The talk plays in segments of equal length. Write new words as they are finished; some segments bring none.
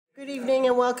Good evening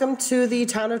and welcome to the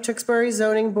Town of Tewksbury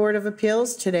Zoning Board of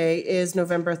Appeals. Today is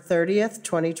November 30th,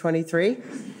 2023,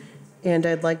 and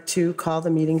I'd like to call the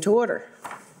meeting to order.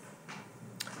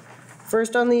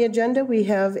 First on the agenda, we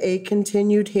have a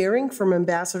continued hearing from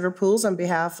Ambassador Pools on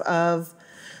behalf of,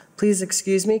 please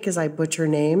excuse me because I butcher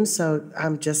names, so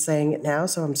I'm just saying it now,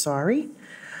 so I'm sorry.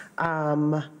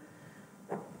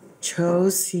 Cho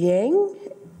Siang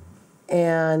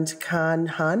and Kan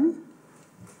Han.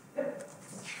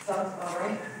 Sounds all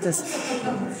right.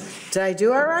 Did I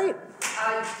do all right?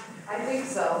 I think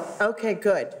so. Okay,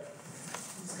 good.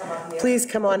 Just come up here. Please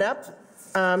come on up,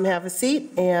 have a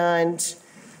seat, and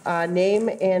name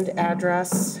and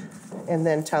address, and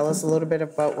then tell us a little bit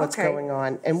about what's Okay. going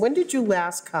on. And when did you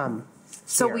last come?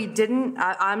 So here? we didn't,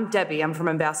 I'm Debbie, I'm from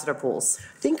Ambassador Pools.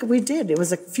 I think we did. It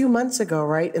was a few months ago,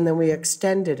 right? And then we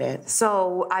extended it.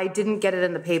 So I didn't get it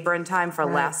in the paper in time for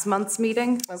last month's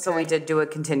meeting, so we Okay. did do a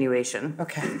continuation.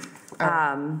 Okay. All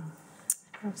right.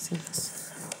 I've seen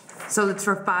this. So it's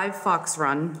for 5 Fox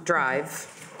Run Drive,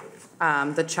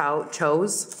 the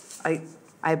Cho's.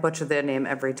 I butcher their name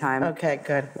every time. Okay,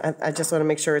 good. I just want to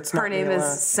make sure it's not Her me name is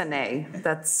alone. Sine,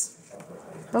 that's.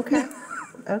 Okay,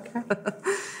 okay.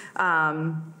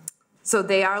 So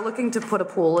they are looking to put a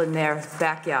pool in their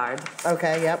backyard.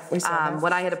 Okay, yep, we saw that.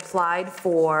 When I had applied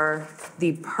for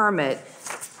the permit,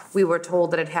 we were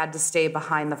told that it had to stay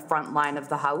behind the front line of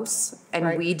the house. And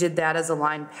Right. we did that as a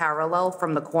line parallel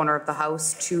from the corner of the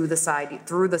house to the side,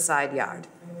 through the side yard.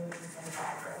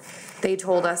 They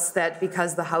told us that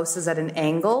because the house is at an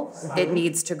angle, it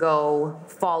needs to go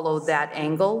follow that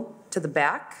angle to the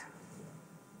back.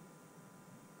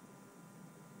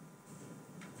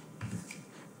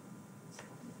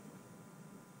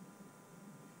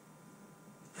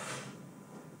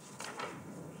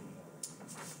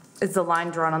 Is the line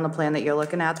drawn on the plan that you're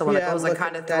looking at, the one that Yeah, goes I'm like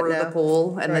kind of looking at that through the now.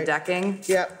 pool and the Right. decking?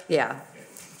 Yep. Yeah.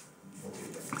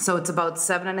 So it's about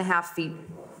 7.5 feet,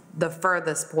 the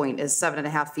furthest point is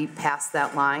 7.5 feet past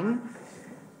that line.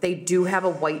 They do have a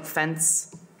white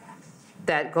fence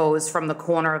that goes from the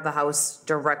corner of the house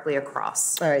directly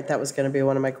across. All right, that was going to be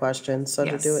one of my questions. So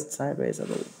to do Yes. it sideways, a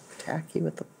little tacky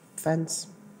with the fence.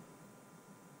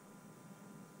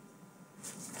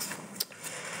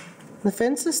 The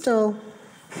fence is still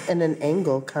in an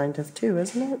angle kind of too,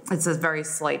 isn't it? It's a very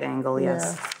slight angle,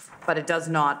 yes. But it does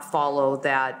not follow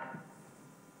that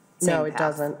same No, it path.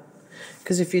 doesn't.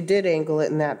 Because if you did angle it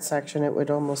in that section, it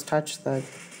would almost touch the,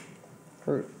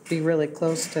 or be really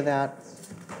close to that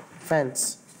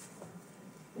fence.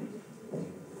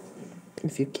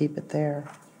 If you keep it there.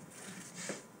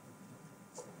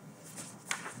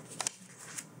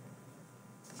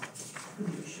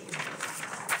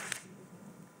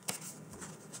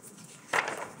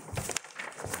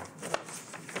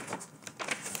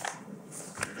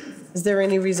 Is there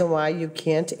any reason why you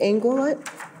can't angle it?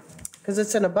 Because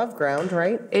it's an above ground,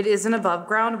 right? It is an above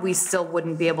ground, we still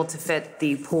wouldn't be able to fit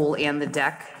the pool and the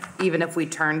deck, even if we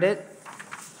turned it.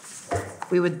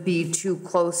 We would be too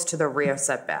close to the rear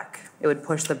setback. It would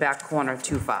push the back corner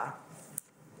too far.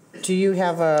 Do you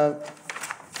have a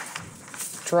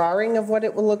drawing of what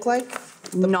it will look like?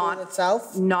 The pool Not-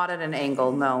 itself, Not at an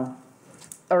angle, no.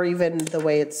 or even the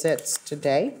way it sits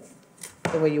today?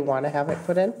 The way you want to have it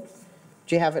put in?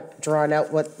 Do you have it drawn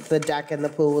out what the deck and the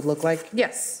pool would look like?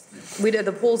 Yes, we did,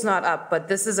 the pool's not up, but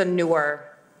this is a newer,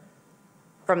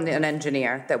 from an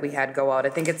engineer that we had go out. I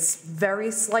think it's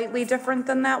very slightly different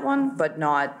than that one, but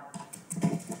not,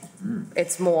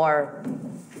 it's more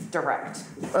direct,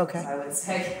 Okay, I would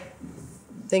say.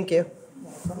 thank you.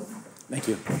 Thank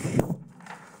you.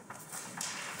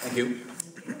 Thank you.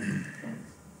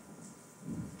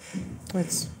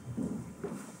 It's,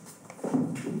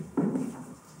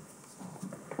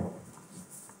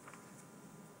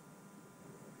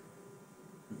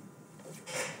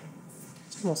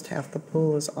 almost half the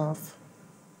pool is off.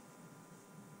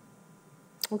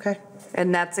 Okay,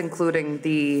 And that's including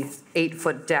the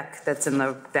 8-foot deck that's in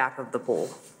the back of the pool.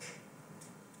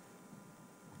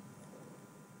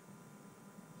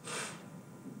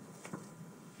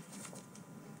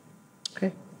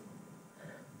 okay.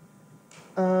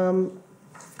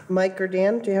 Mike or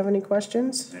Dan, do you have any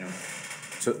questions?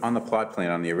 So on the plot plan,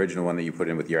 on the original one that you put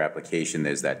in with your application,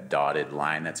 there's that dotted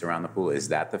line that's around the pool. Is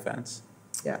that the fence?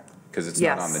 Yeah. Because it's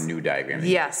not on the Yes. new diagram. that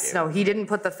you just Yes, gave. no, he didn't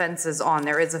put the fences on.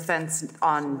 There is a fence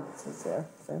on Is there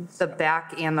a fence? the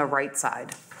back and the right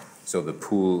side. So the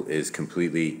pool is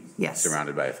completely Yes.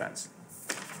 surrounded by a fence?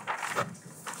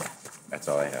 That's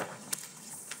all I have.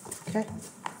 Okay.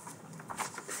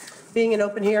 Being an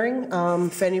open hearing,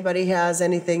 if anybody has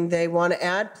anything they want to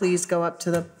add, please go up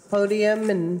to the podium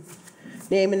and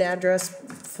name and address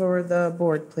for the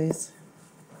board, please.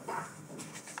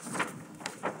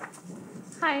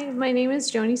 Hi, my name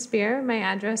is Joni Spear. My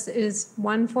address is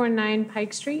 149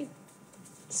 Pike Street.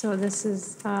 So this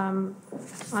is on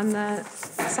the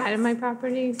side of my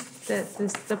property that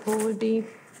the pool would be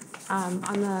on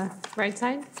the right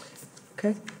side.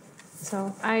 Okay.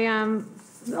 So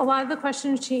a lot of the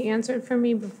questions she answered for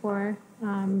me before.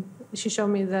 She showed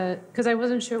me because I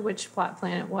wasn't sure which plot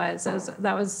plan it was.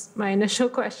 That was my initial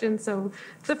question. So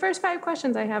the first 5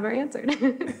 questions I have are answered.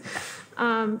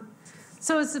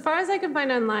 So as far as I could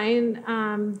find online,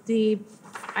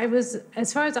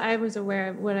 as far as I was aware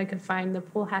of what I could find, the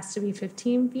pool has to be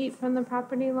 15 feet from the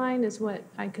property line is what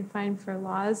I could find for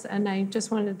laws. And I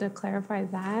just wanted to clarify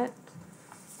that.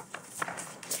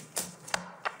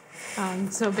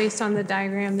 So based on the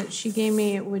diagram that she gave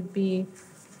me, it would be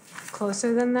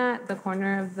closer than that, the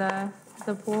corner of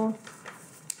the pool.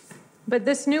 But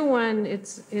this new one,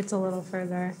 it's a little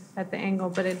further at the angle,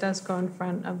 but it does go in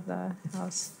front of the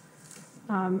house.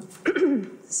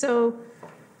 So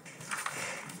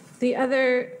the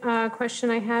other question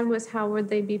I had was how would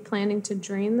they be planning to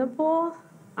drain the pool?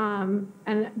 And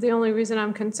the only reason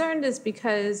I'm concerned is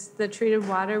because the treated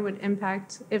water would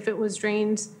impact if it was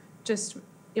drained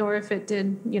or if it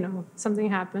did, something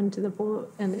happened to the pool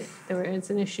and it's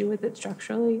an issue with it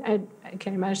structurally. I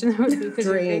can't imagine there would be because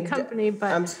you're a big company,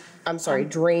 but. I'm sorry,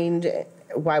 drained,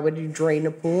 why would you drain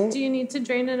a pool? Do you need to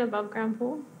drain an above-ground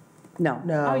pool? No.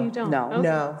 No. Oh, you don't? No. Okay.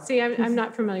 No. See, I'm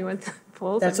not familiar with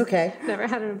pools. That's okay. I've never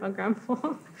had an above-ground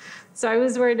pool. So I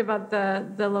was worried about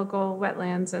the local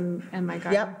wetlands and my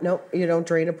garden. Yep, nope, you don't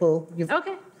drain a pool.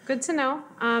 Okay, good to know.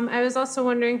 I was also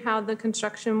wondering how the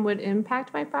construction would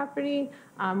impact my property.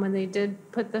 When they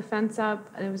did put the fence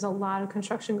up, there was a lot of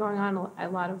construction going on. A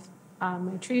lot of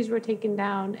my trees were taken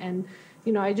down, and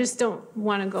I just don't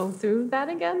want to go through that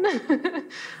again.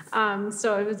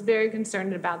 So I was very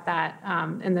concerned about that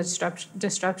and the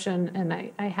disruption. And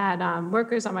I had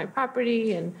workers on my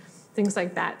property and things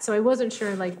like that. So I wasn't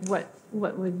sure what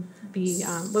would be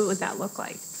what would that look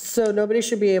like. So nobody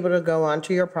should be able to go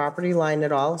onto your property line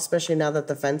at all, especially now that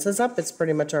the fence is up. It's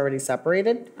pretty much already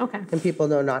separated. Okay. And people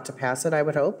know not to pass it, I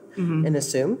would hope, and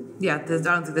assume. Yeah, I don't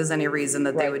think there's any reason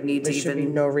that they would need to There should be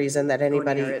even. no reason that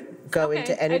anybody near it. go Okay.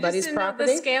 into anybody's I just didn't know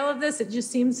property. the scale of this, it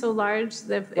just seems so large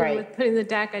that Right. with putting the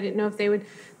deck, I didn't know if they would,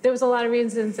 there was a lot of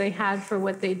reasons they had for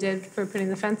what they did for putting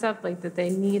the fence up, like that they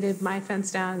needed my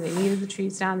fence down, they needed the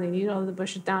trees down, they needed all the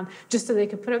bushes down, just so they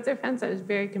could put up their fence. I was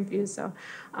very confused, so,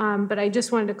 but I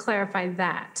just wanted to clarify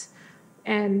that.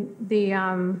 And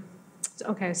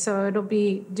okay, so you'll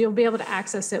be able to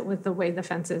access it with the way the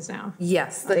fence is now.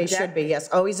 Yes. the They deck- should be, yes.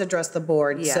 Always address the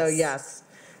board. So Yes. yes,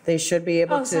 they should be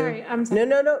able to. Oh, sorry, I'm sorry.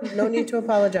 No need to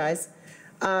apologize.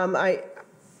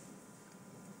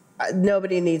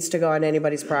 Nobody needs to go on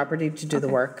anybody's property to do the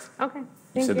Okay. work. Okay,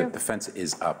 So thank you. the fence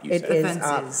is up, you It said? is The fence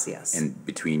up. is, yes. And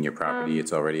between your property,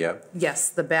 it's already up? Yes,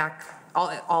 the back,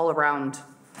 all around.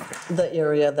 The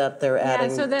area that they're Yeah,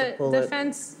 adding so the pool. the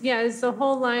fence, is the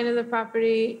whole line of the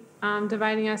property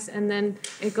dividing us, and then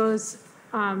it goes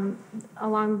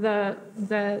along the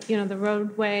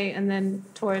roadway and then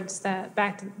towards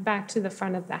back to the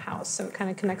front of the house. So it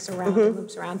kind of connects around and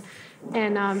loops around.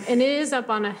 And it is up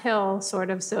on a hill,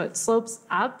 sort of, so it slopes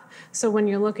up. So when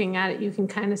you're looking at it, you can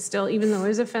kind of still, even though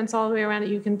there's a fence all the way around it,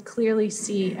 you can clearly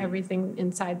see everything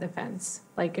inside the fence.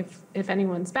 Like if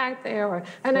anyone's back there,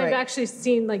 and I've Right. actually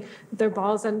seen like their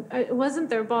balls, and it wasn't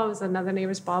their ball, it was another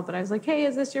neighbor's ball, but I was like, hey,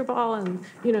 is this your ball? And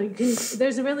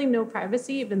there's really no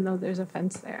privacy, even though there's a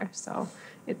fence there. So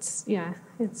it's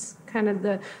kind of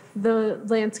the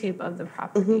landscape of the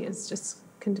property is just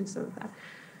conducive of that.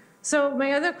 So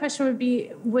my other question would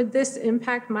be, would this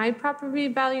impact my property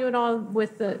value at all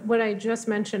with what I just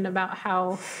mentioned about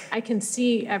how I can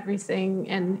see everything?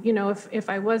 And, if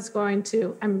I was going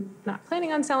to, I'm not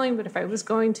planning on selling, but if I was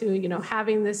going to,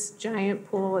 having this giant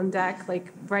pool and deck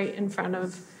like right in front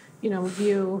of,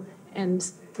 view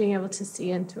and being able to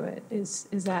see into it, is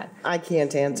that? I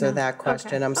can't answer No. that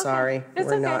question. Okay. I'm Okay. sorry. It's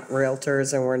We're okay. not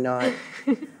realtors and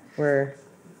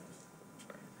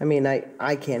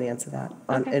I can't answer that.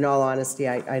 Okay. In all honesty,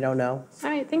 I don't know. All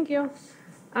right, thank you.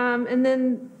 And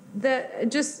then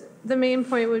the main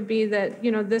point would be that,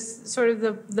 this sort of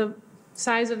the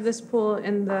size of this pool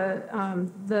and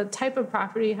the type of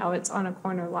property, how it's on a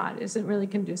corner lot, isn't really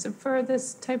conducive for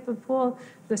this type of pool,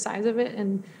 the size of it,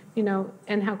 and,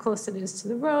 and how close it is to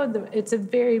the road. It's a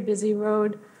very busy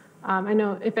road. I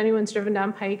know if anyone's driven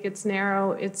down Pike, it's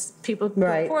narrow, it's people go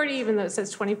Right. 40, even though it says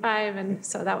 25, and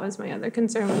so that was my other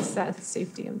concern, was that the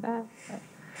safety of that. But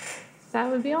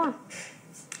that would be all.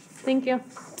 Thank you.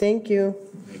 Thank you.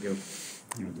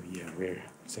 Yeah, we're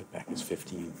Setback is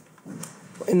 15.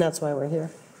 And that's why we're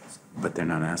here. But they're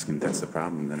not asking, that's the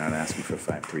problem, they're not asking for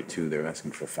 532, they're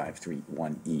asking for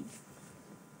 531E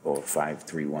or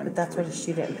 531. But that's what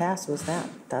she didn't pass, was that.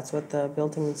 That's what the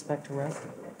building inspector wrote.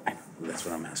 I know, that's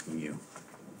what I'm asking you.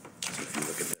 So if you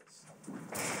look at this,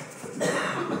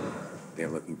 they're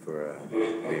looking for a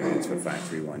variance for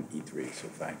 531E3, so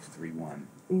 531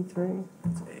 E3.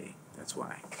 is A, that's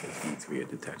why. So E3, a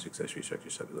detached accessory structure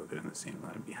shall be located in the same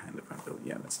line behind the front building.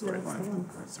 Yeah, that's the right one.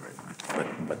 That's the right one.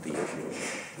 But the issue is,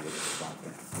 look at the plot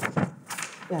plan.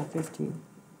 Yeah, 15.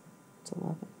 It's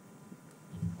 11.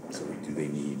 So do they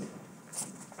need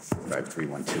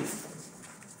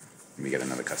 5312? Let me get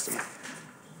another customer.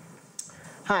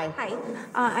 Hi.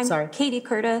 Hi, Sorry. I'm Katie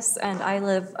Curtis, and I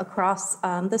live across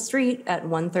the street at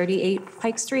 138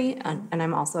 Pike Street, and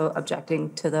I'm also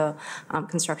objecting to the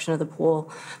construction of the pool,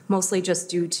 mostly just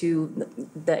due to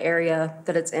the area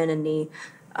that it's in and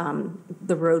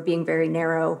the road being very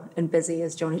narrow and busy,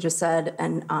 as Joni just said,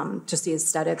 and just the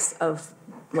aesthetics of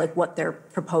like what they're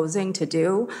proposing to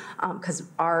do, because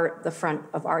the front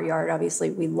of our yard,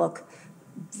 obviously, we look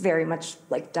very much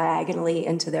like diagonally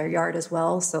into their yard as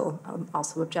well, so I'm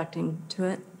also objecting to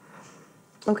it.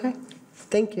 Okay,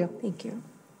 thank you. Thank you.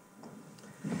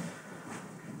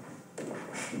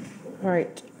 All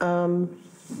right. Do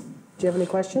you have any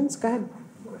questions? Go ahead.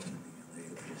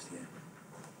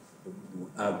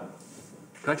 Can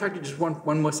I talk to you just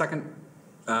one more second?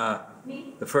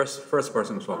 Me? The first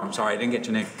person who spoke. I'm sorry, I didn't get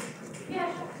your name.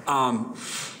 Yeah.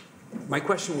 My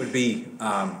question would be,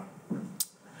 are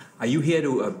you here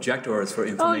to object or is for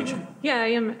information? Oh, yeah, I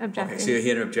am objecting. Okay, so you're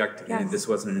here to object, and Yes. this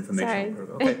wasn't an information. Sorry.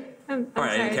 Okay. I'm All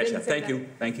right, I sorry, didn't catch didn't that. say Thank you.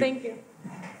 Thank you. Thank you.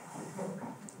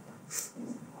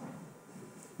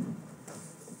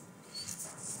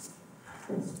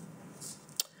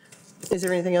 Is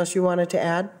there anything else you wanted to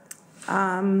add?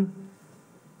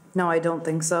 No, I don't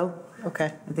think so.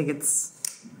 Okay. I think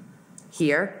it's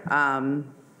here.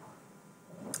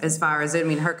 As far as, I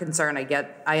mean, her concern,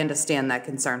 I understand that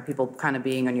concern, people kind of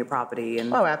being on your property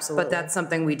and. Oh, absolutely. But that's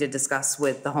something we did discuss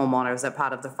with the homeowners, that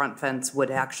part of the front fence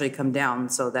would actually come down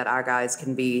so that our guys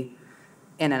can be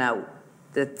in and out.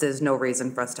 That there's no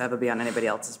reason for us to ever be on anybody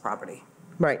else's property.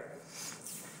 Right.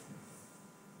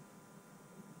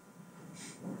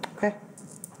 Okay.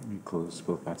 Can we close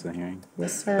both parts of the hearing?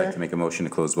 Yes, I'd like sir. to make a motion to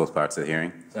close both parts of the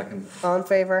hearing. Second. All in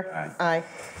favor? Aye. Aye.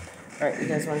 All right, you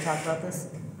guys want to talk about this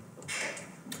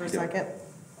for a second?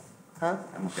 Huh?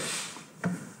 I'm okay.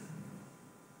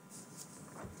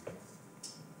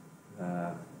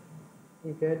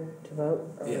 You good to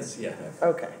vote? Yes, yeah.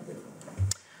 Okay.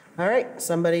 All right,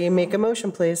 somebody make a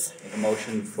motion, please. A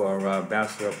motion for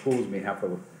Bachelor Pools on behalf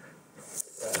of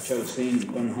Cho Sing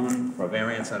Bunhun for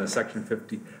variance under section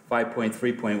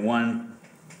 55.3.1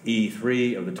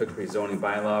 E3 of the Tewksbury zoning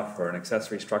bylaw for an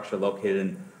accessory structure located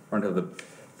in front of the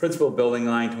principal building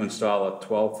line to install a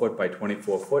 12-foot by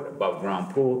 24-foot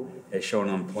above-ground pool as shown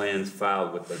on plans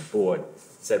filed with the board.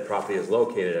 Said property is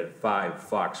located at 5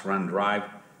 Fox Run Drive,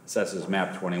 assessors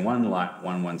map 21, lot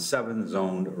 117,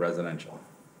 zoned residential.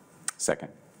 Second.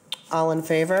 All in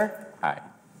favor? Aye.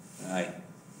 Aye.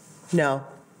 No.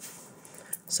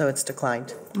 So it's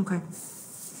declined. Okay.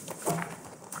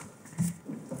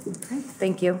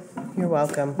 Thank you. You're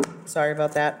welcome. Sorry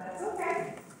about that.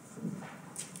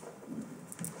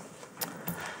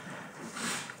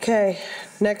 Okay,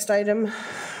 next item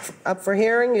up for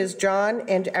hearing is John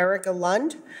and Erica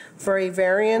Lund for a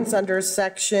variance under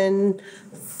section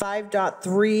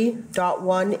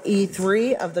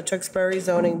 5.3.1E3 of the Tewksbury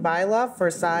zoning bylaw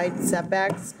for side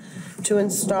setbacks to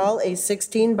install a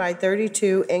 16 by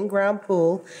 32 in-ground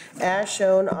pool as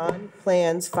shown on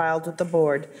plans filed with the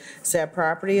board. Said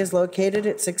property is located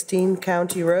at 16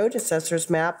 County Road, Assessor's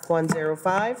Map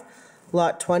 105,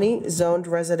 Lot 20, zoned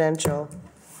residential.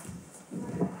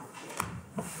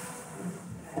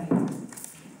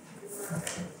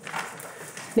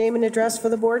 Name and address for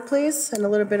the board, please, and a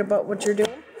little bit about what you're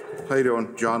doing. How you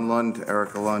doing? John Lund,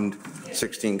 Erica Lund,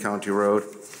 16 County Road.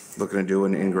 Looking to do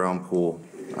an in-ground pool,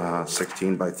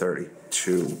 16 by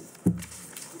 32.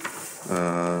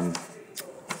 The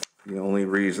only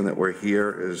reason that we're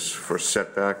here is for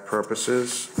setback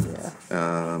purposes.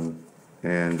 And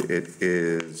it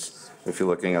is, if you're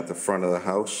looking at the front of the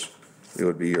house, it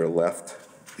would be your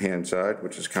left-hand side,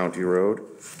 which is County Road,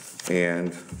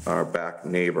 and our back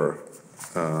neighbor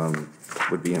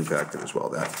would be impacted as well,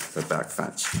 the back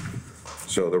fence.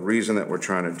 So the reason that we're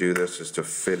trying to do this is to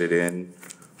fit it in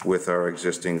with our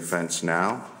existing fence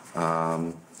now,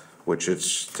 which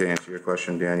is, to answer your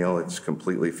question, Daniel, it's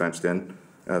completely fenced in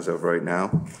as of right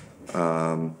now.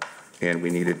 And we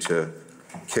needed to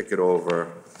kick it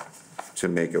over to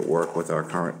make it work with our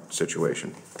current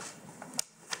situation.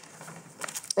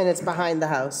 And it's behind the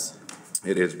house.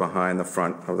 It is behind the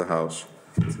front of the house.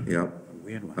 Yep.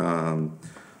 Weird one.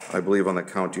 I believe on the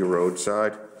county road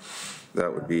side,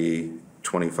 that would be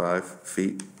 25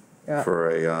 feet Yeah. for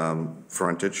a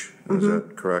frontage, is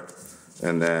that correct?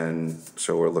 And then,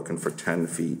 so we're looking for 10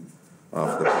 feet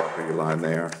off the property line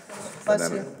there. Bless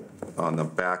And then on the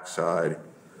back side,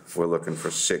 we're looking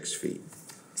for 6 feet.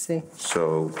 See,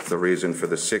 So the reason for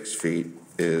the 6 feet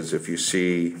is if you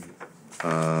see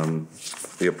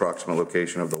the approximate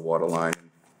location of the water line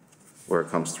where it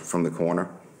comes from the corner,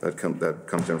 that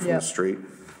comes in from Yeah. the street,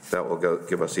 that will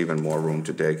give us even more room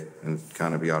to dig and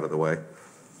kind of be out of the way.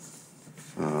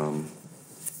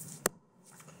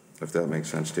 If that makes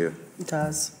sense to you. it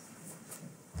does.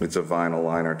 It's a vinyl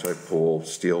liner type pool,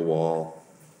 steel wall,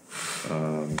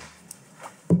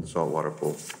 saltwater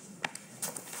pool.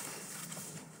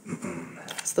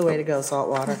 It's the way to go,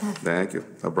 saltwater. Thank you.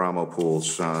 Abramo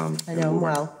Pools. I know him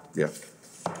well. Yeah.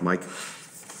 Mike?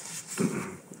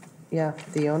 Yeah,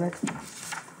 the owner.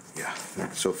 Yeah,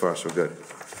 so far so good.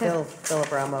 Bill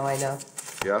Abramo, I know.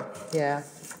 Yeah? Yeah,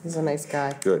 he's a nice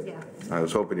guy. Good. Yeah. I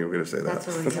was hoping you were going to say that.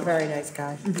 He's a very nice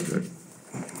guy. Good.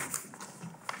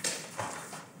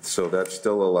 So that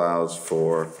still allows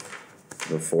for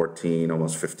the 14,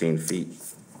 almost 15 feet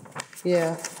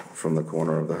Yeah, from the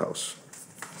corner of the house.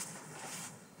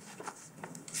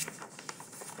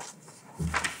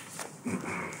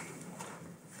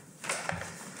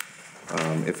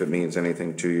 If it means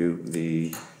anything to you,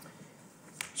 the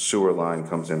sewer line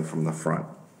comes in from the front.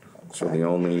 So the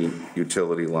only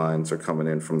utility lines are coming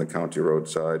in from the county road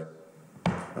side.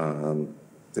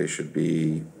 They should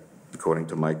be, according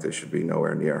to Mike, they should be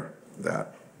nowhere near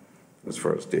that as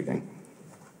far as digging.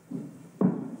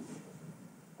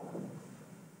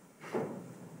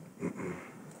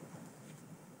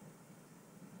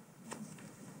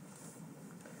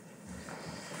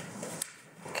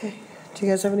 okay. Do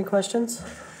you guys have any questions?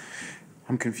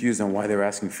 I'm confused on why they're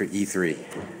asking for E3.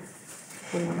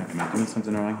 Am I doing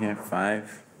something wrong here?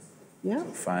 Yeah,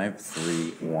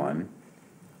 531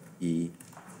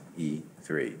 E3.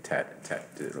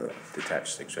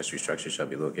 Detached accessory structure shall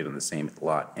be located on the same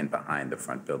lot and behind the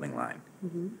front building line.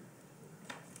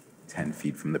 10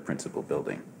 feet from the principal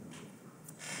building.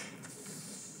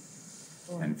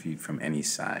 10 feet from any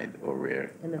side or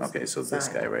rear. And it's Okay, so this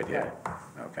side. guy right here.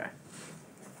 Okay.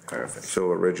 Perfect.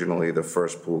 So originally, the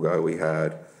first pool guy we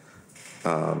had,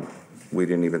 we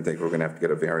didn't even think we were going to have to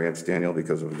get a variance, Daniel,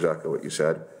 because of exactly what you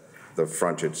said. The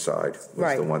frontage side was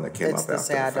right. the one that came up It's after the the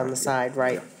sad on the fact. side,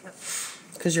 right?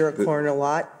 Because you're a corner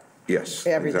lot, Yes,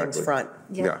 everything's exactly. front.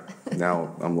 Yeah,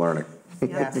 now I'm learning.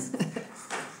 Yes,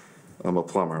 I'm a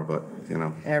plumber, but, you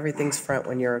know, everything's front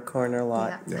when you're a corner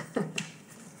lot. yeah.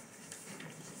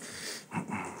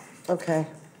 Okay.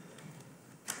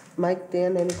 Mike,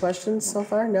 Dan, any questions so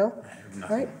far? No? All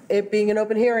right. It being an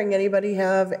open hearing, anybody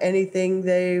have anything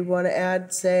they want to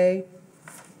add, say?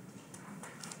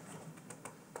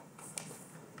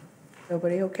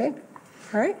 Nobody, okay?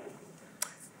 All right.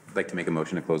 I'd like to make a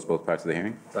motion to close both parts of the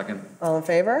hearing. Second? All in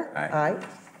favor? Aye.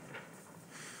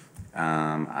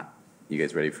 You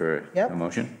guys ready for Yep. a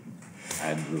motion?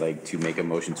 I'd like to make a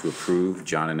motion to approve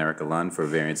John and Erica Lund for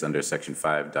variance under section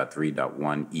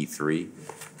 5.3.1E3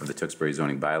 of the Tewksbury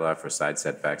zoning bylaw for side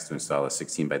setbacks to install a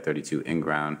 16 by 32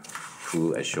 in-ground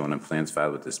pool as shown on plans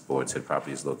filed with this board. Said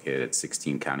property is located at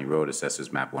 16 County Road,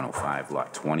 Assessors Map 105,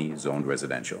 Lot 20, zoned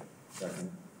residential.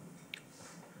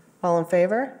 All in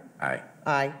favor? Aye.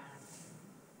 Aye.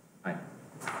 Aye.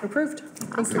 Approved.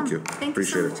 Awesome. you. Thank you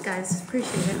Appreciate so it. much, guys.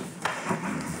 Appreciate it.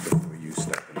 Before you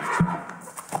start the next one,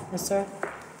 Yes, sir.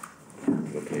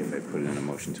 okay if I put in a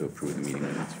motion to approve the meeting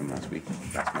minutes from last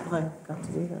month? I got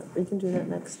to do that. We can do that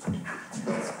next.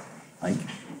 Mike?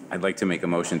 I'd like to make a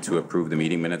motion to approve the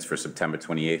meeting minutes for September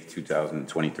 28th,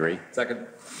 2023. Second?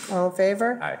 All in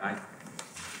favor? Aye.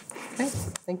 Okay,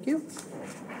 thank you.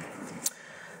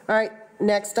 All right,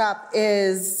 next up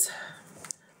is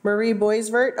Marie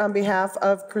Boisvert on behalf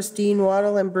of Christine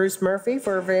Waddle and Bruce Murphy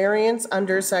for a variance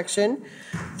under section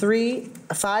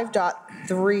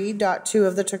 5.3.2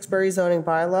 of the Tewksbury zoning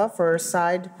bylaw for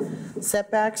side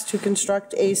setbacks to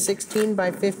construct a 16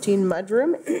 by 15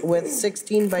 mudroom with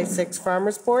 16 by 6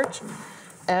 farmer's porch,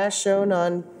 as shown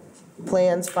on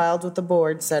plans filed with the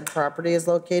board. Said property is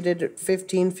located at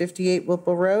 1558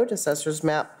 Whipple Road, Assessor's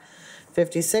Map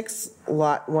 56,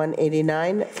 Lot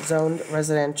 189, zoned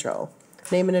residential.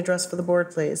 Name and address for the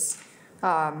board, please.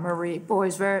 Marie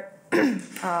Boisvert.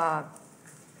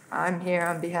 I'm here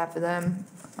on behalf of them,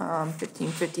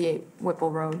 1558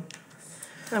 Whipple Road.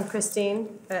 I'm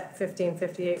Christine at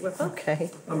 1558 Whipple.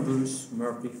 Okay, I'm Bruce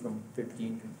Murphy from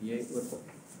 1558 Whipple.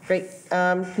 great.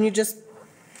 Can you just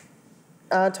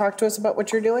talk to us about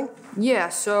what you're doing? Yeah,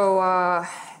 so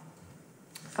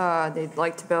they'd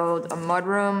like to build a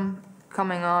mudroom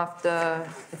coming off the,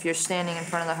 if you're standing in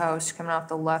front of the house, coming off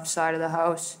the left side of the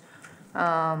house.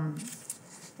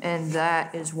 And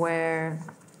that is where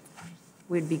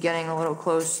we'd be getting a little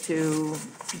close to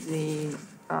the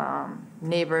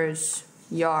neighbor's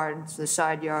yards, the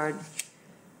side yard.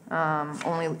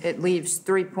 Only, it leaves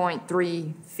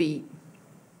 3.3 feet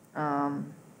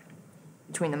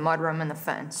between the mudroom and the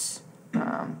fence.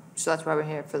 So that's why we're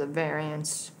here for the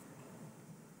variance.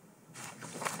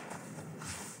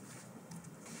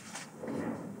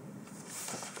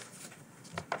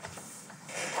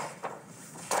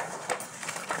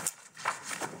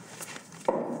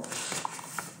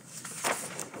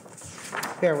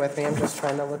 Bear with me, I'm just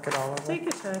trying to look at all of them. Take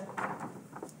your time.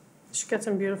 She's got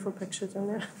some beautiful pictures in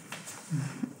there.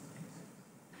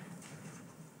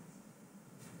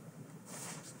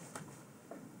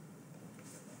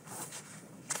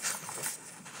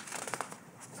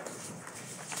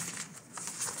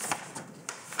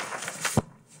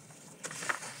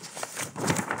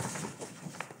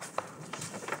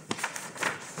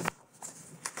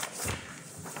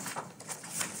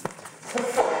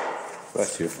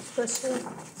 Bless you. Bless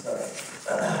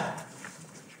you.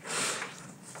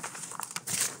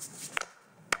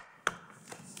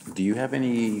 Do you have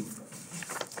any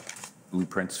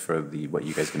blueprints for what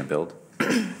you guys gonna build?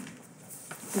 I'm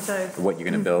sorry. What you're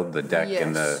gonna build, the deck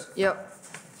and the, Yes, yep.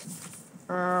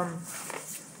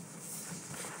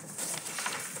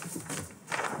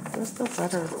 Where's the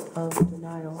letter of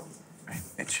denial?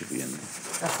 it should be in there.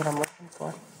 That's what I'm looking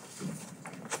for.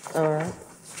 All right.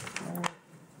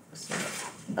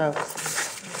 Oh.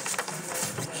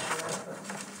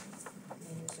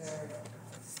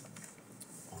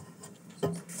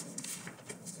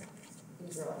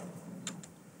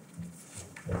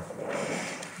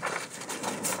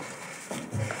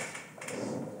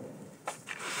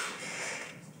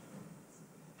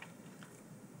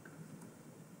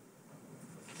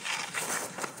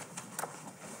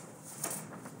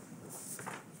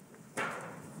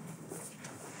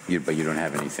 But you don't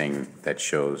have anything that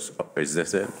shows, oh, is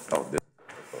this it? Oh, this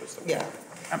is proposed. Yeah,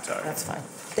 I'm sorry. that's fine.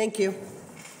 Thank you.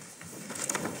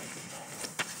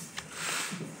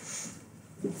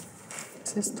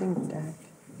 Existing deck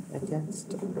against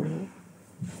the pool.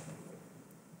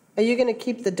 Are you gonna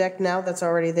keep the deck now that's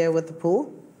already there with the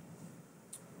pool?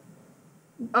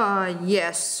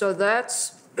 Yes, so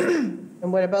that's,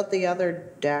 And what about the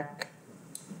other deck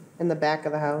in the back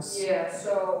of the house? yeah,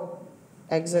 so,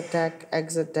 Exit deck,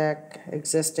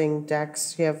 existing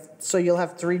decks. So you'll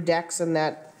have 3 decks in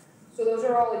that, so those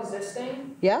are all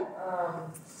existing. yeah?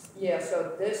 Yeah,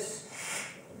 so this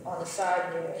on the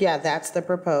side here. Yeah, that's the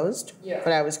proposed. Yeah.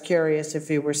 But I was curious if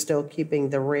you were still keeping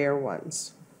the rear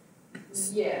ones.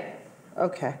 Yeah.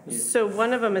 Okay, So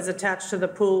one of them is attached to the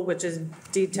pool, which is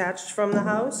detached from the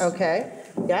house. okay,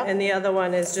 yeah, And the other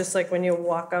one is just like when you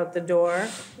walk out the door,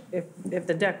 if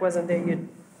the deck wasn't there, you'd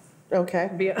okay,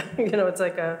 be, it's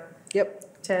like a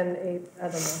yep, 10, 8, I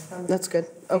don't know. how many that's good,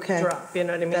 okay. Drop, you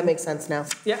know what I mean? That makes sense now.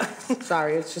 Yeah.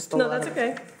 Sorry, it's just a lot No, of. that's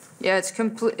okay. Yeah, it's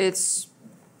completely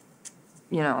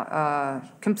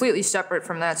separate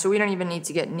from that, so we don't even need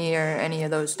to get near any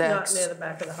of those Not decks. near the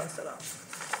back of the house at all.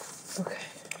 Okay.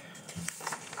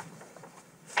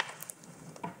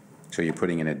 So you're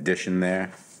putting an addition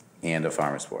there and a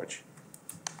farmer's porch?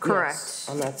 Correct. Yes,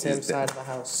 on that same Is that- side of the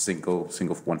house. Single,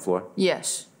 one floor?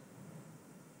 Yes.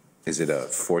 Is it a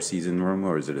 4-season room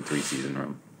or is it a 3-season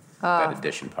room? That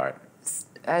addition part?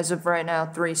 As of right now,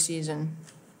 3 season.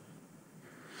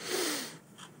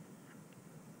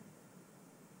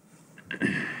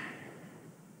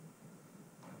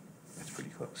 That's pretty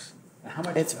close.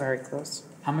 It's very close.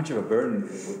 How much of a burden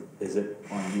is it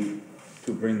on you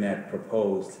to bring that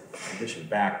proposed addition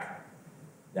back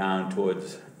down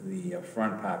towards the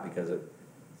front part, because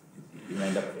you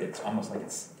end up, it's almost like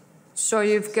it's. So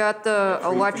you've got the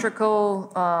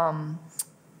electrical,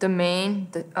 the main,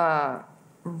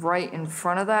 right in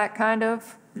front of that, kind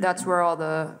of. That's where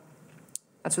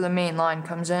that's where the main line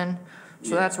comes in.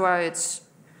 So that's why it's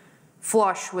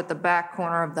flush with the back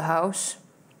corner of the house.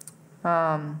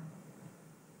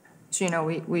 So,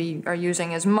 we are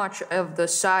using as much of the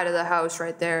side of the house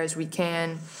right there as we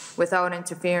can without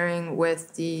interfering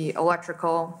with the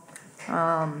electrical.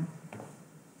 And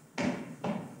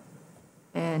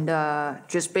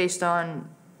just based on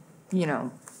the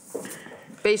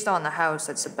house,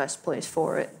 that's the best place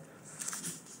for it.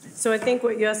 So I think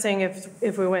what you're saying,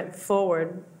 if we went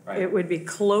forward, Right. it would be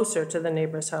closer to the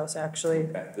neighbor's house, actually.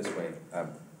 Back this way,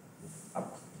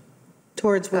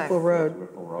 Towards Whipple Road.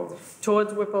 Whipple Road.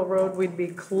 Towards Whipple Road, we'd be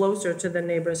closer to the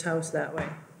neighbor's house that way.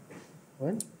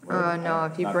 What? No,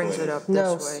 if he Not brings the it way up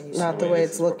No, this way. not the way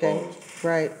it's looking.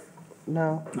 Right,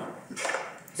 no.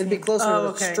 It'd be closer to Oh, the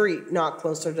okay. street, not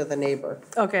closer to the neighbor.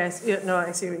 Okay, no,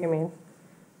 I see what you mean.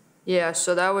 Yeah,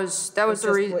 so that was It the just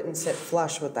reason, wouldn't sit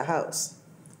flush with the house.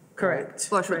 Correct.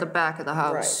 flush with the Right. back of the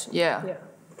house, yeah. Yeah.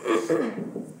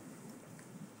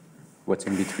 What's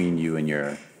in between you and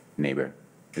your neighbor?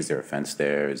 Is there a fence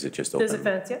there? Is it just open? There's a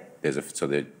fence, yeah? There's a, so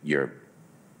that your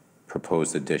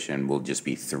proposed addition will just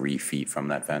be 3 feet from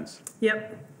that fence?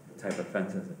 Yep, What type of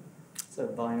fence is it? It's a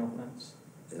vinyl fence.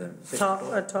 Is it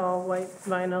a tall white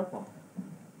vinyl.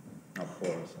 not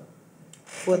porous?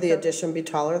 Will the addition be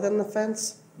taller than the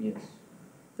fence? Yes.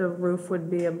 The roof would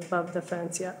be above the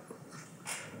fence, yeah.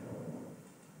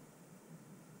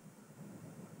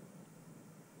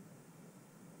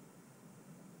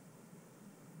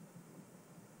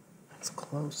 It's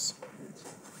close.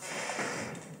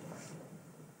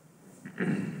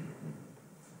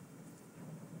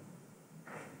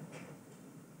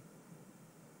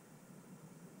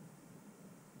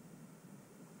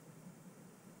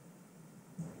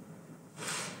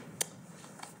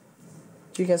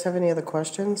 Do you guys have any other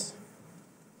questions?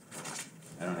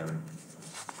 I don't have any.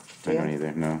 I don't Yeah.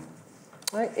 either, no.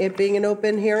 All right, it being an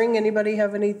open hearing, anybody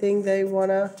have anything they want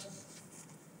to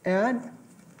add?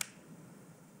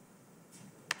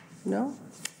 No?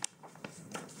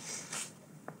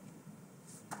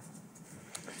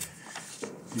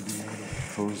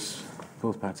 Close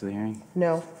both parts of the hearing?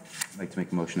 No. I'd like to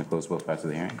make a motion to close both parts of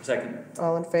the hearing. Second.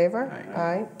 All in favor?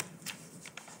 Aye.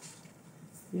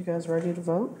 You guys ready to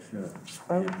vote? Sure.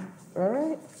 All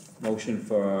right. Motion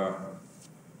for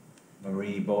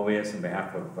Marie Bovias on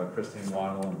behalf of Christine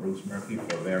Waddle and Bruce Murphy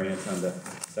for variance under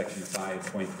section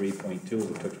 5.3.2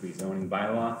 of the Tewksbury zoning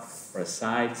bylaw for a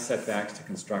side setbacks to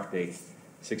construct a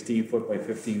 16-foot by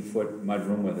 15-foot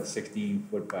mudroom with a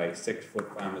 16-foot by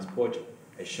 6-foot farmer's porch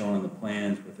as shown on the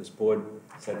plans with this board.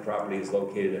 Said property is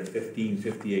located at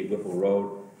 1558 Whipple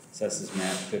Road, assesses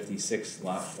map 56,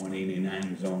 lot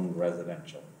 189, zone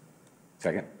residential.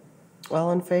 Second?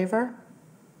 All in favor?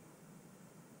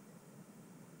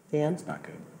 Dan? It's not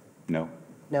good. No?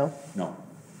 No? No.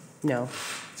 No.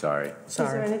 Sorry. Is there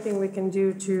Sorry. anything we can do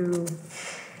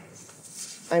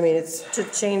I mean, it's, to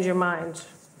change your mind?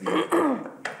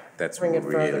 That's Bring it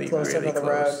further really, closer to really the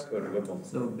close. Go to Whipple.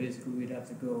 So basically, we'd have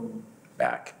to go,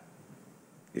 Back.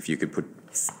 If you could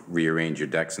rearrange your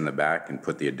decks in the back and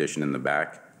put the addition in the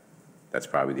back, that's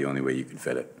probably the only way you could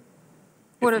fit it.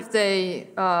 What if they,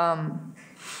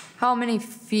 how many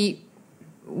feet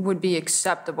would be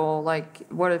acceptable? Like,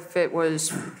 what if it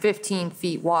was 15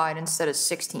 feet wide instead of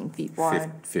 16 feet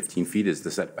wide? 15 feet is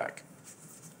the setback.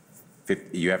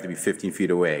 You have to be 15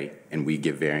 feet away, and we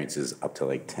give variances up to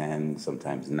like 10,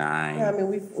 sometimes 9. yeah, I mean,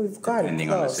 we've gotten Depending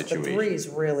on the close, but situation. 3 is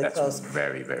really That's close.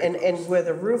 very, very And, close. and where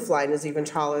the roof line is even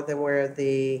taller than where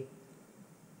the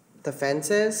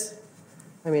fence is.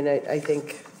 I mean, I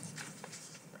think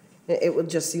it would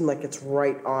just seem like it's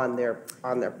right on their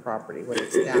property when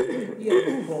it's that. he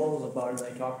had calls about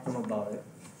it, I talked to him about it.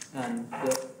 And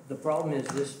the problem is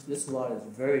this lot is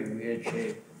very weird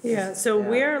shape. Yeah, so Yeah.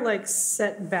 we're like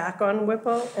set back on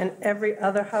Whipple and every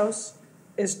other house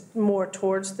is more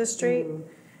towards the street.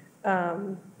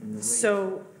 And the way-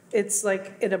 So it's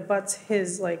like, it abuts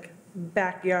his like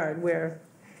backyard where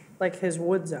like his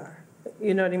woods are.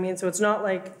 You know what I mean? So it's not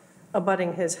like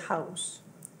abutting his house.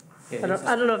 Yeah,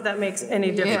 I don't know if that makes any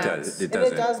Yeah. It difference. does, it And it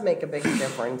doesn't. does make a big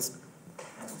difference.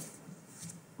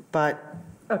 But,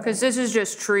 Because this is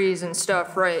just trees and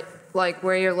stuff, right? Like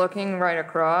where you're looking right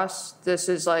across, this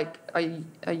is like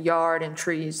a yard and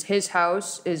trees. His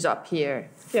house is up here,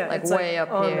 Yeah, like it's way like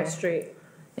up on here. the street.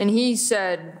 And he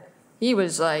said, he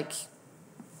was like,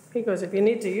 He goes, if you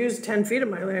need to use 10 feet of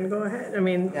my land, go ahead. I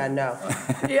mean, yeah, no.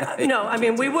 yeah, no, I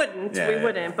mean, we wouldn't, Yeah, we yeah.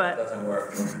 wouldn't, but, Doesn't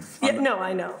work. yeah, no,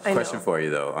 I know. Question for you,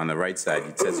 though. On the right side,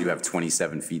 it says you have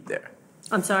 27 feet there.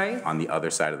 I'm sorry? On the other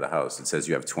side of the house, it says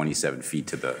you have 27 feet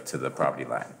to the property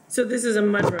line. So this is a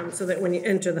mudroom, so that when you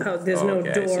enter the house, there's Oh, no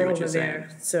okay, I see door what over you're there,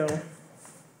 so.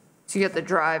 so you get the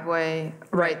driveway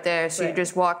right there. So you right.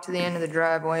 just walk to the end of the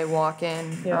driveway, walk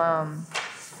in. Yeah.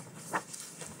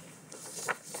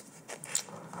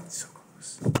 It's so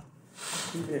close.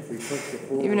 Even if we put the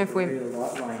full Even if we- real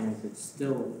lot line, is, it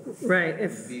still Right,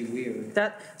 would if, be weird.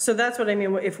 so that's what I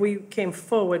mean, if we came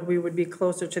forward, we would be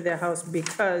closer to their house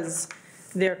because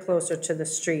they're closer to the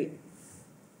street.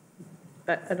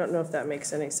 But I don't know if that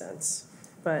makes any sense,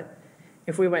 but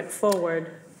if we went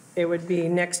forward, it would be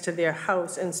next to their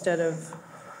house instead of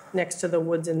next to the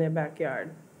woods in their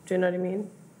backyard. Do you know what I mean?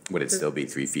 Would it still be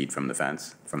 3 feet from the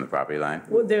fence, from the property line?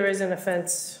 Well, there isn't a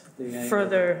fence The angle-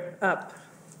 further up.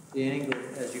 The angle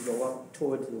as you go up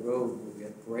towards the road will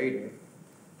get greater.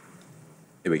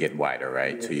 It would get wider,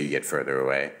 right? So you get further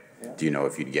away? Yeah. Do you know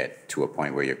if you'd get to a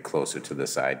point where you're closer to the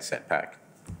side setback?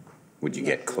 Would you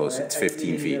get closer? It's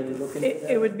 15 feet.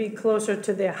 It would be closer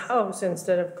to their house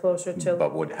instead of closer to.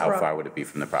 But how far would it be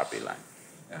from the property line?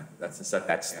 Yeah, that's the setback.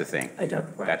 That's the thing. I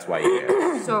don't, That's why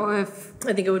you're here. So if,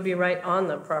 I think it would be right on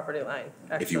the property line,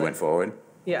 actually. If you went forward,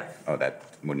 Yeah, oh, that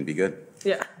wouldn't be good.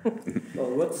 yeah.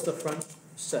 Well, what's the front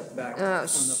setback on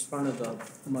the front of the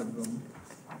mudroom?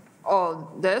 oh,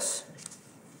 this,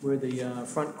 Where the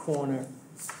front corner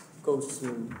goes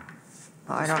through?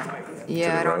 I don't, To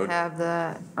yeah, the I don't road? have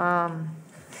that.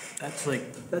 That's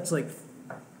like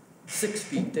 6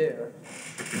 feet there.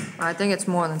 I think it's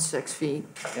more than 6 feet.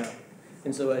 Yeah.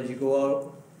 And so as you go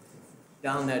out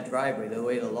down that driveway, the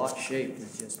way the lot's shaped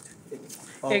is just, it's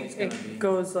always gonna be. It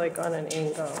goes like on an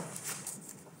angle.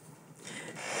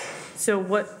 So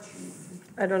what,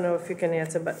 I don't know if you can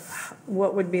answer, but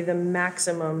what would be the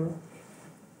maximum,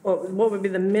 what would be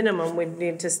the minimum we'd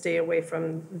need to stay away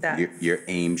from that? Your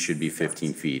aim should be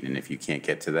 15 feet, and if you can't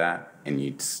get to that and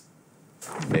it's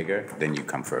bigger, then you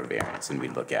come for a variance and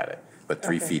we'd look at it. But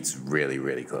 3 Okay. feet's really,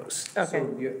 really close. Okay,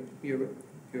 So your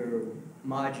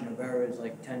margin of error is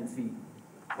like 10 feet,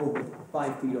 over,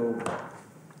 5 feet over.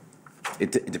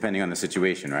 Depending on the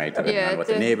situation, right? Depending Yeah, on what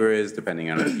the the- neighbor is, depending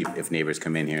on if neighbors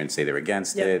come in here and say they're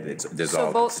against Yeah. it, there's So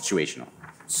all both- situational.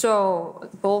 So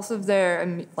both of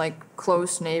their, like,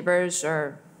 close neighbors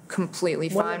are completely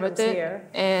One of fine with them's it. here.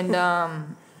 And,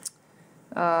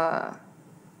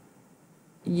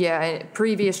 yeah,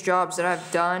 previous jobs that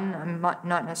I've done, I'm not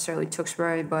necessarily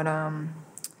Tewksbury, but,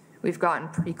 we've gotten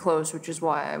pretty close, which is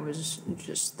why I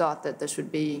just thought that this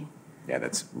would be. Yeah,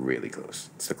 that's really close.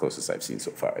 It's the closest I've seen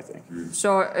so far, I think.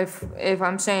 So if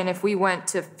I'm saying if we went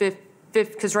to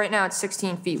because right now it's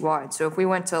 16 feet wide, so if we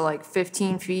went to like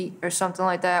 15 feet or something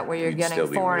like that, where you're You'd getting still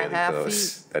be 4.5 really feet.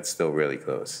 close. That's still really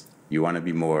close. You want to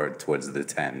be more towards the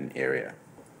 10 area.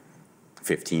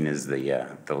 15 is the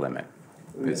limit.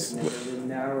 Is- And then the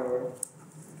narrower,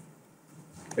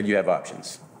 But you have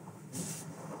options,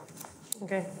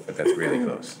 okay. but that's really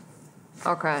close.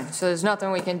 Okay, so there's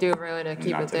nothing we can do really to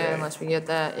keep Not it there today. unless we get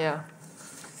that, yeah.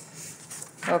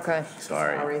 Okay,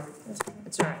 Sorry. Sorry.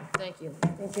 it's all right, thank you.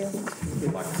 Thank you.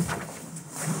 Good luck.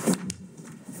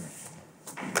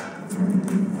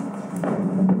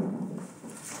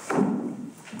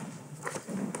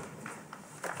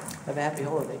 have a happy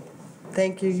holiday.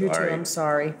 Thank you, you too, Sorry. I'm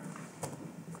sorry.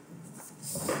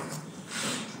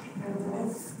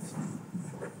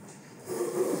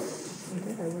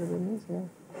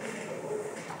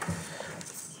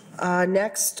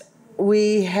 Next,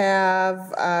 we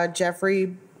have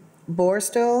Jeffrey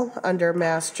Borstel, under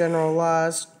Mass General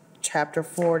Laws, Chapter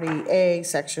 40A,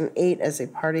 Section 8, as a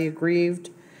party aggrieved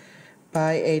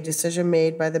by a decision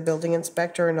made by the building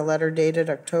inspector in a letter dated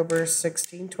October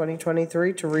 16,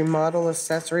 2023, to remodel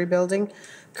accessory building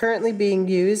currently being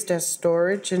used as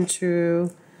storage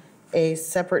into a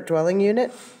separate dwelling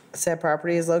unit. Said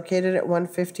property is located at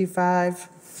 155.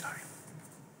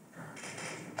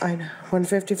 I know,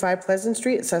 155 Pleasant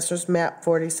Street, Assessor's Map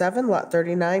 47, Lot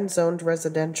 39, zoned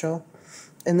residential.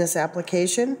 In this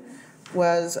application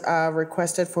was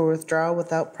requested for withdrawal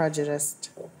without prejudice.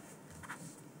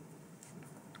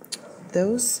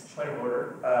 Those, Point of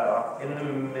order, in the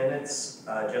minutes,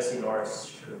 Jesse Norris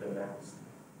should have been next.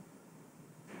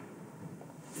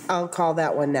 I'll call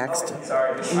that one next. Oh,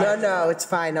 sorry. No, it's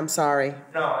fine, I'm sorry.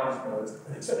 No, I just know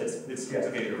it's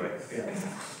okay, you're right. Yeah.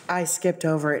 I skipped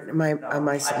over it, my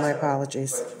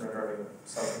apologies. Question regarding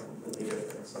something completely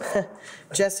different, so.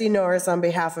 Jesse Norris on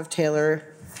behalf of Taylor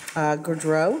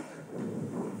Goodrow.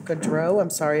 I'm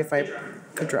sorry if I,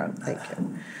 Goodrow, thank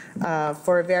you.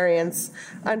 For a variance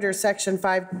under section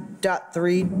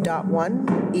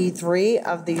 5.3.1E3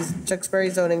 of the Tewksbury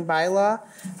zoning bylaw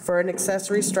for an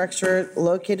accessory structure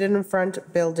located in front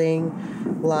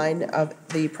building line of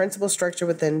the principal structure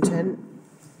within 10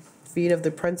 feet of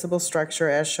the principal structure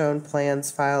as shown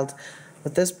plans filed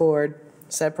with this board.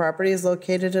 Said property is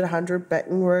located at 100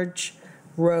 Beckenridge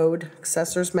Road,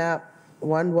 Assessor's Map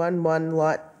 111,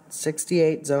 Lot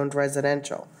 68, zoned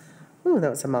residential. Ooh, that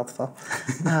was a mouthful.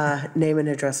 Name and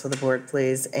address for the board,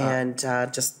 please, and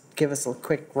just give us a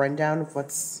quick rundown of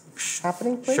what's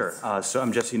happening, please. Sure. So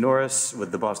I'm Jesse Norris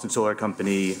with the Boston Solar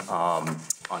Company on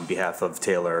behalf of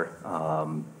Taylor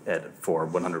for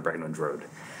 100 Breckenridge Road.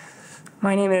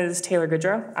 My name is Taylor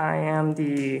Goodrow. I am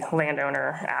the landowner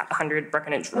at 100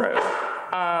 Breckenridge Road.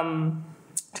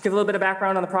 To give a little bit of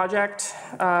background on the project,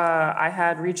 I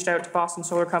had reached out to Boston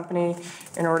Solar Company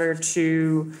in order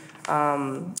to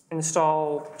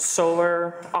install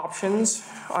solar options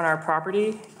on our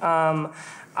property.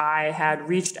 I had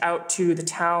reached out to the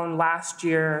town last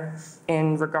year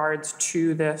in regards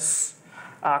to this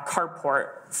carport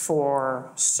for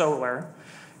solar.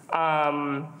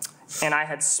 And I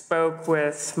had spoke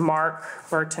with Mark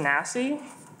Bertonassi,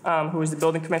 who was the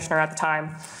building commissioner at the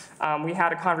time. We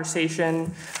had a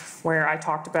conversation where I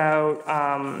talked about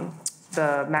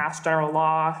the Mass General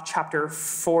Law, Chapter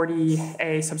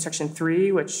 40A, subsection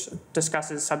 3, which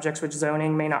discusses subjects which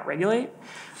zoning may not regulate,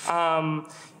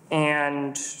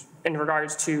 and in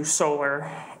regards to solar.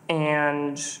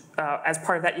 And as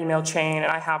part of that email chain,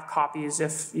 and I have copies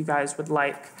if you guys would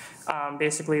like,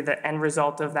 basically the end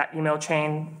result of that email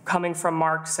chain coming from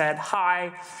Mark said,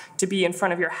 hi, to be in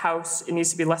front of your house, it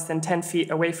needs to be less than 10 feet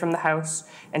away from the house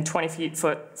and 20 feet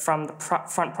from the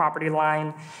front property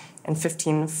line and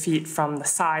 15 feet from the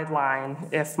sideline.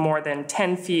 If more than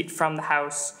 10 feet from the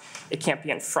house, it can't be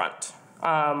in front.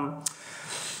 About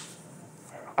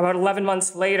 11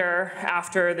 months later,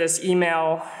 after this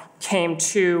email came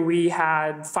to, we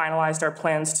had finalized our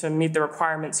plans to meet the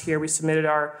requirements here. We submitted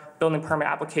our building permit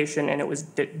application and it was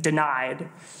denied.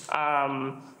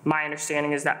 My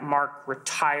understanding is that Mark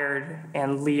retired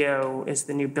and Leo is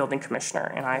the new building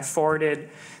commissioner. And I forwarded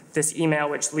this email,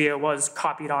 which Leo was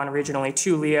copied on originally,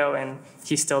 to Leo, and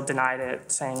he still denied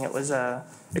it, saying it was a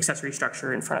accessory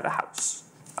structure in front of the house.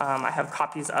 I have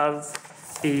copies of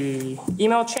the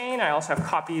email chain. I also have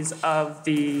copies of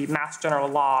the Mass General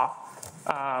Law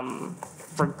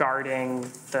regarding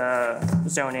the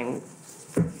zoning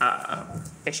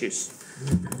issues.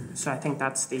 So I think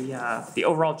that's the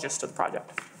overall gist of the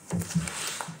project.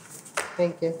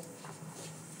 Thank you.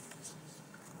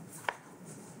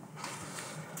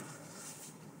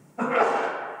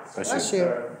 Bless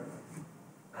you.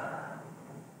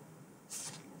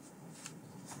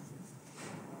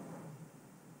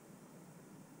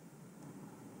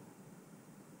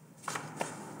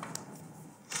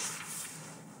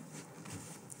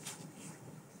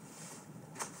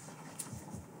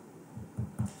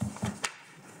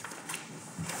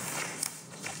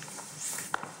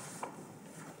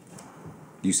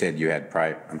 You said you had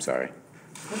prior, I'm sorry.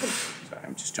 Sorry,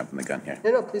 I'm just jumping the gun here.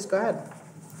 No, please go ahead.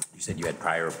 You said you had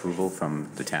prior approval from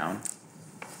the town?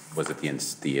 Was it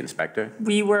the inspector?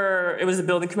 It was the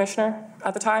building commissioner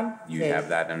at the time. You have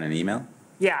that in an email?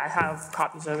 Yeah, I have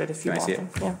copies of it if you Can I want see them.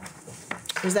 it? Yeah.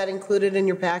 Was that included in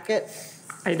your packet?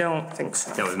 I don't think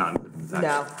so. That was not included in the packet.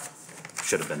 No,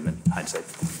 Should have been, in hindsight.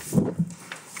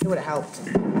 it would have helped.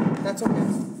 That's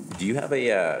okay. Do you have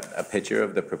a picture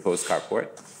of the proposed carport?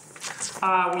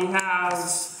 We have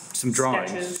Some drawings.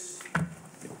 sketches.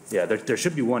 Yeah, there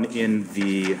should be one in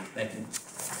the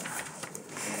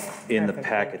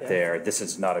packet there. This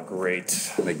is not a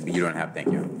great, Like, you don't have,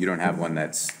 thank you. You don't have one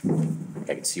that's,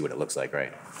 I can see what it looks like,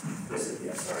 right? This is,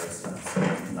 yeah, sorry,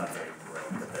 it's not very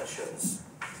bright, but that shows.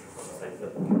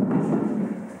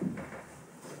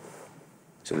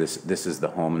 So this is the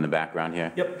home in the background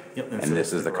here? yep. And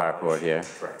this is the carport here?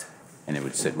 Correct, And it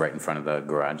would sit right in front of the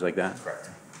garage like that? correct.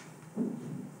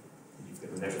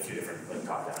 There's a few different, like,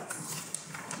 top down.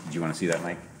 Do you want to see that,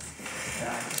 Mike?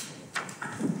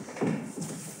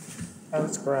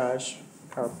 House, garage,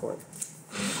 carport.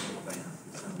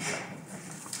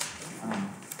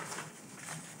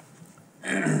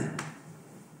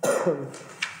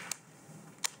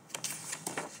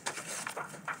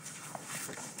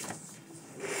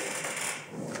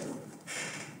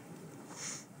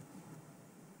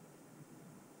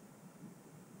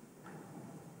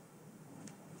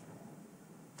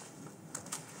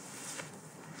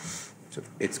 So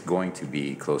it's going to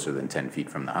be closer than 10 feet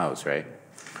from the house, right?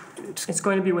 It's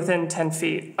going to be within 10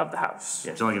 feet of the house.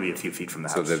 Yeah, it's only gonna be a few feet from the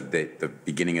So house. the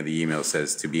beginning of the email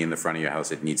says to be in the front of your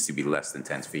house, it needs to be less than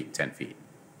 10 feet.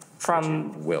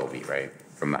 From, Will be, right?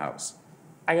 From the house.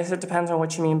 I guess it depends on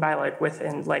what you mean by like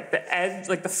within, like the edge,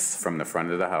 like From the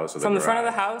front of the house or the from the front of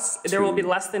the garage. house, there will be to-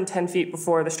 less than 10 feet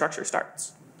before the structure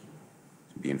starts.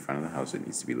 To be in front of the house, it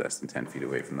needs to be less than 10 feet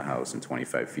away from the house and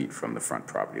 25 feet from the front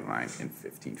property line and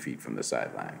 15 feet from the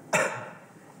sideline.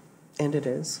 And it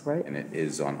is, right? And it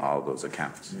is on all those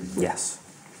accounts. Yes.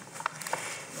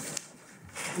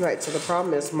 Right, so the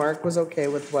problem is Mark was okay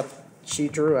with what she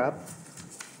drew up.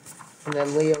 And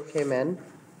then Leo came in.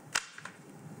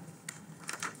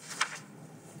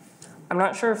 I'm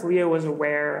not sure if Leo was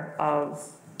aware of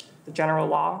the general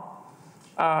law.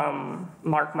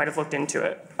 Mark might have looked into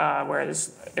it,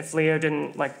 whereas if Leo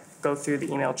didn't like go through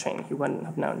the email chain, he wouldn't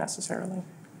have known necessarily.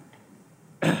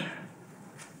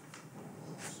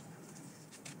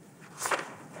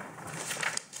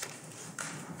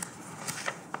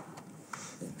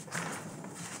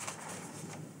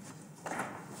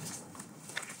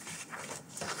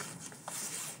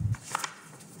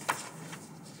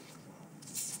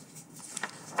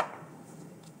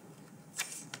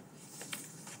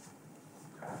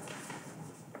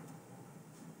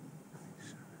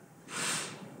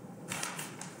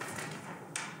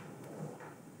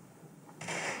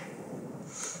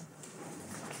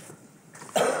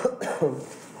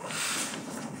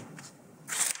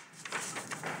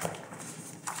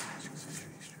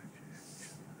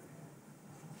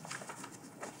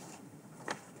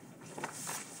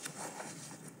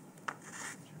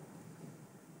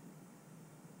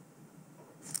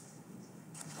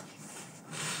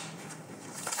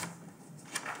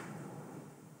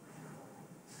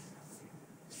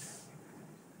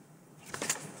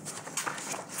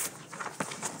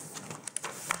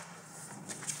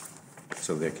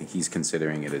 So he's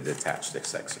considering it a detached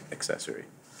accessory.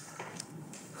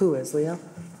 Who is, Leo?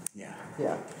 Yeah.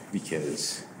 Yeah.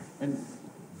 Because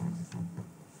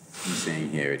he's saying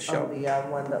here it Oh, shall the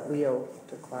one that Leo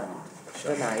declined,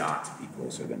 denied. not be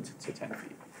closer than to 10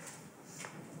 feet.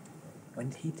 When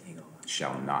did he take over?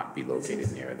 Shall not be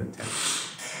located nearer than 10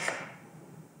 feet.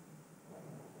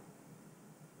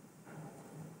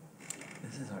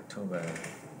 This is October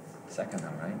 2nd,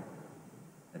 though, right?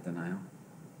 The denial?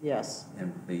 Yes,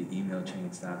 And the email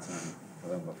chain starts on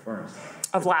November 1st,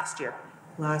 Of last year.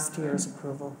 last year's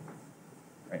approval.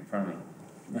 right in front of me.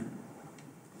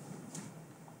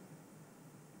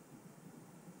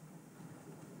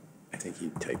 I think he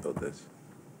typoed this.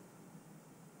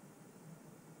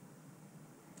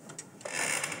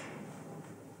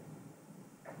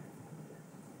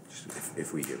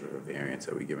 If we give her a variance,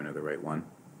 are we giving her the right one?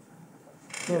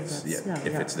 Well, Yes, that's- yeah.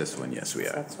 If yeah. it's this one, yes, we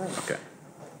are. That's right. Okay.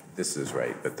 This is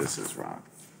right, but this is wrong.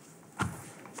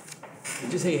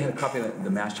 Did you say you had a copy of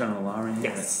the Mass General Law in here?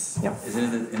 Yes, yep. Is it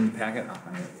in the packet?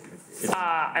 Oh,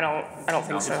 I don't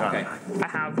think so. Okay. I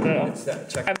have It's the, that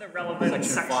check. I have the relevant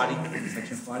Section section. 40,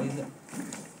 section 40, is it?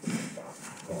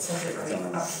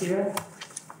 Up here.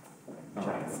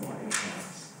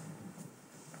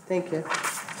 Thank you.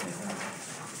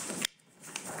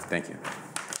 Thank you.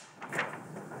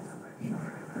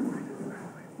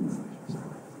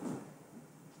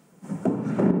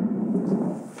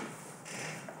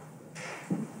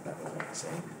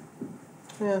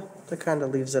 Yeah, that kind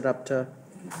of leaves it up to,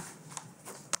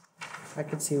 I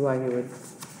could see why you would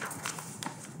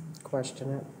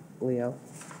question it, Leo.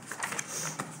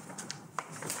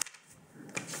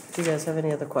 Do you guys have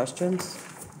any other questions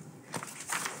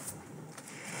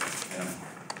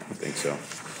I think so.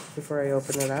 before I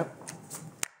open it up?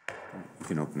 You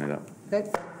can open it up.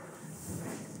 Okay.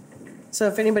 So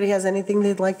if anybody has anything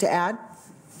they'd like to add?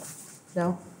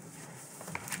 No?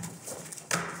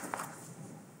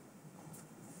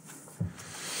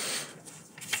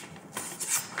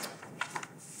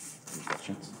 Any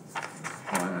questions? No,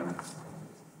 I haven't.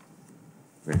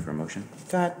 Ready for a motion?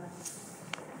 Go ahead.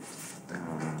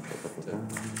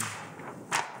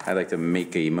 I'd like to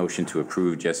make a motion to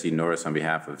approve Jesse Norris on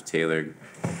behalf of Taylor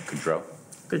Goodrow.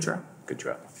 Goodrow.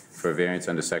 For a variance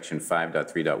under section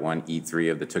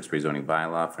 5.3.1E3 of the Tewksbury zoning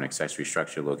bylaw for an accessory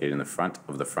structure located in the front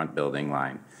of the front building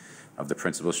line of the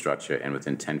principal structure and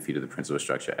within 10 feet of the principal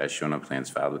structure as shown on plans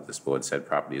filed with this board. Said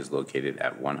property is located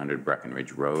at 100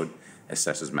 Breckenridge Road,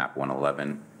 Assessors Map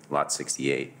 111, Lot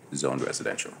 68, zoned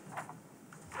residential.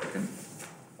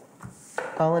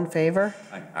 All in favor?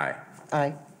 Aye.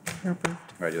 Aye.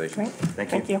 Congratulations.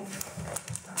 Thank you.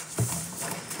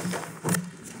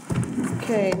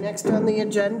 Okay, next on the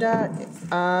agenda,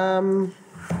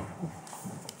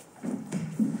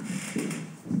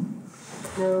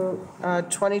 no,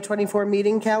 2024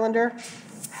 meeting calendar?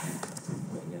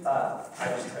 I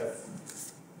just have,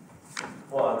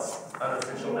 well, it's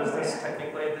unofficial business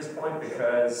technically at this point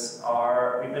because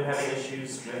we've been having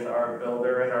issues with our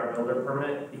builder and our builder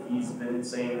permit. He's been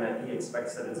saying that he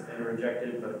expects that it's been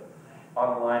rejected, but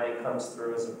online it comes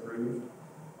through as approved.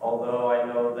 Although I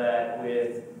know that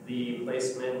with the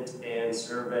placement and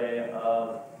survey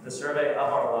of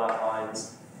our lot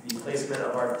lines, the placement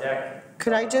of our deck.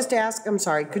 Could I just ask, I'm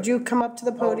sorry, could you come up to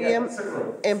the podium?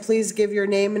 Certainly. And please give your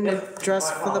name and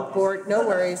address for the board? No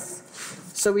worries.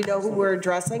 So we know who we're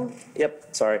addressing?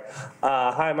 Yep, sorry.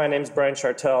 Hi, my name's Brian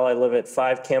Chartel. I live at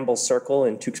 5 Campbell Circle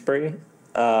in Tewksbury.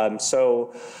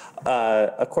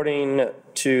 According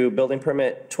to building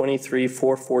permit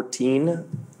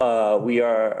 23414, we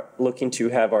are looking to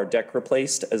have our deck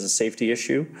replaced as a safety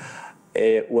issue.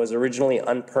 It was originally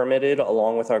unpermitted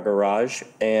along with our garage,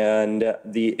 and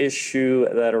the issue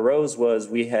that arose was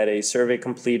we had a survey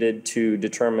completed to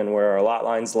determine where our lot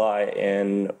lines lie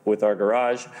and with our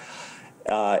garage.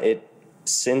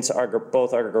 Since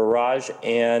both our garage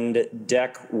and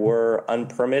deck were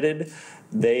unpermitted,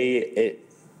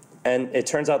 and it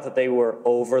turns out that they were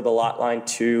over the lot line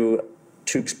to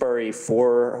Tewksbury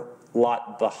 4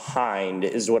 lot behind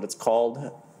is what it's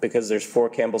called, because there's 4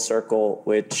 Campbell Circle,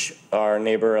 which our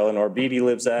neighbor Eleanor Beatty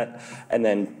lives at, and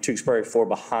then Tewksbury 4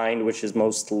 behind, which is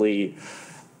mostly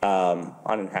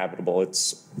uninhabitable.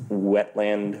 It's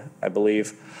wetland, I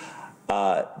believe.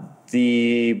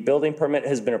 The building permit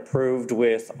has been approved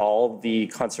with all the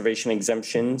conservation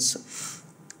exemptions.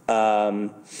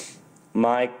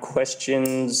 My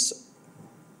questions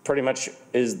pretty much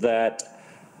is that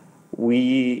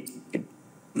I'm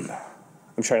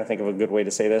trying to think of a good way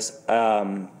to say this.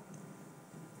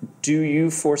 Do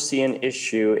you foresee an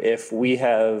issue if we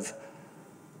have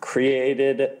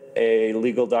created a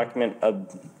legal document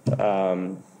of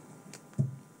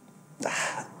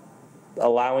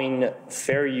allowing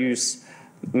fair use,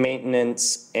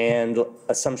 maintenance, and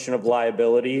assumption of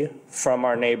liability from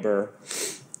our neighbor?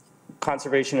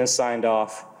 Conservation is signed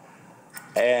off,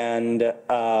 and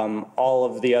all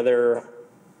of the other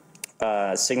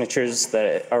signatures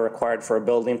that are required for a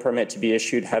building permit to be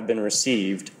issued have been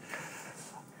received.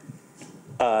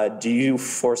 Do you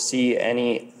foresee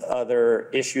any other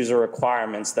issues or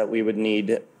requirements that we would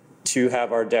need to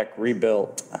have our deck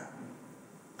rebuilt?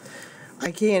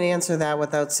 I can't answer that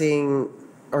without seeing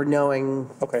or knowing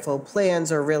full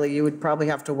plans, or really, you would probably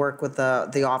have to work with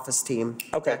the office team.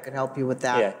 That could help you with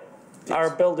that. Yeah.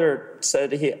 Our builder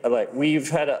said we've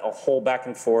had a whole back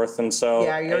and forth, and so.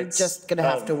 Yeah, you're just gonna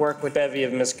have to work with. Bevy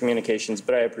of miscommunications,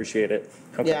 but I appreciate it.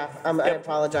 Okay. Yeah, I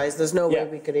apologize. There's no way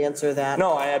we could answer that.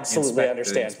 No, I absolutely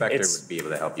understand. The inspector would be able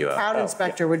to help you out. Town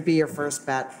inspector would be your first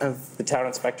bet of. The town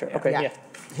inspector, okay, yeah.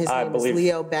 His name is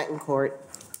Leo Betancourt.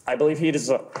 I believe he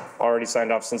has already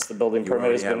signed off since the building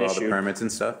permit has been You already have all issued. the permits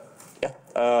and stuff? Yeah.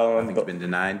 Nothing's been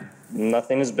denied?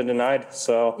 Nothing has been denied,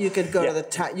 so. You could go to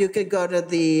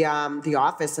the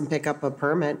office and pick up a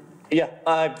permit. Yeah,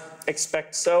 I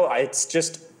expect so.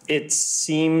 It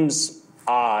seems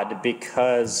odd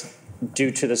because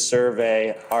due to the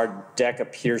survey, our deck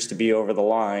appears to be over the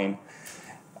line.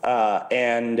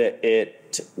 And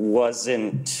it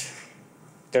wasn't,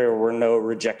 there were no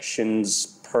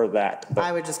rejections per that.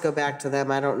 I would just go back to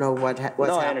them. I don't know what's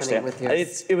happening with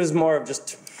yours. It was more of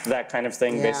just that kind of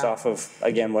thing based off of,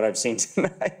 again, what I've seen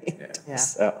tonight. Yeah.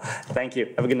 So, thank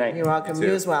you. Have a good night. You're welcome. You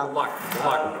as well.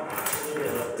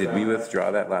 Did we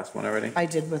withdraw that last one already? I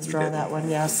did withdraw that one,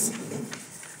 yes.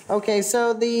 Okay,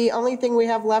 so the only thing we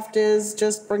have left is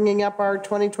just bringing up our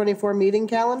 2024 meeting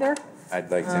calendar. I'd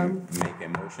like to make a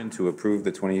motion to approve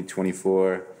the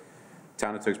 2024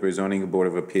 Town of Tewksbury Zoning Board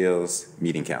of Appeals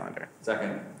meeting calendar.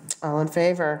 Second. All in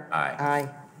favor? Aye.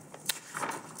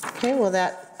 Okay, well,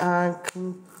 that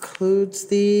concludes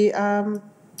the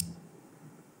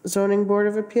zoning board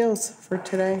of appeals for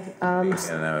today. And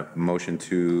a motion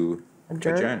to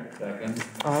adjourn. Second.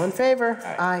 All in favor?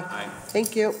 Aye.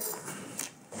 Thank you.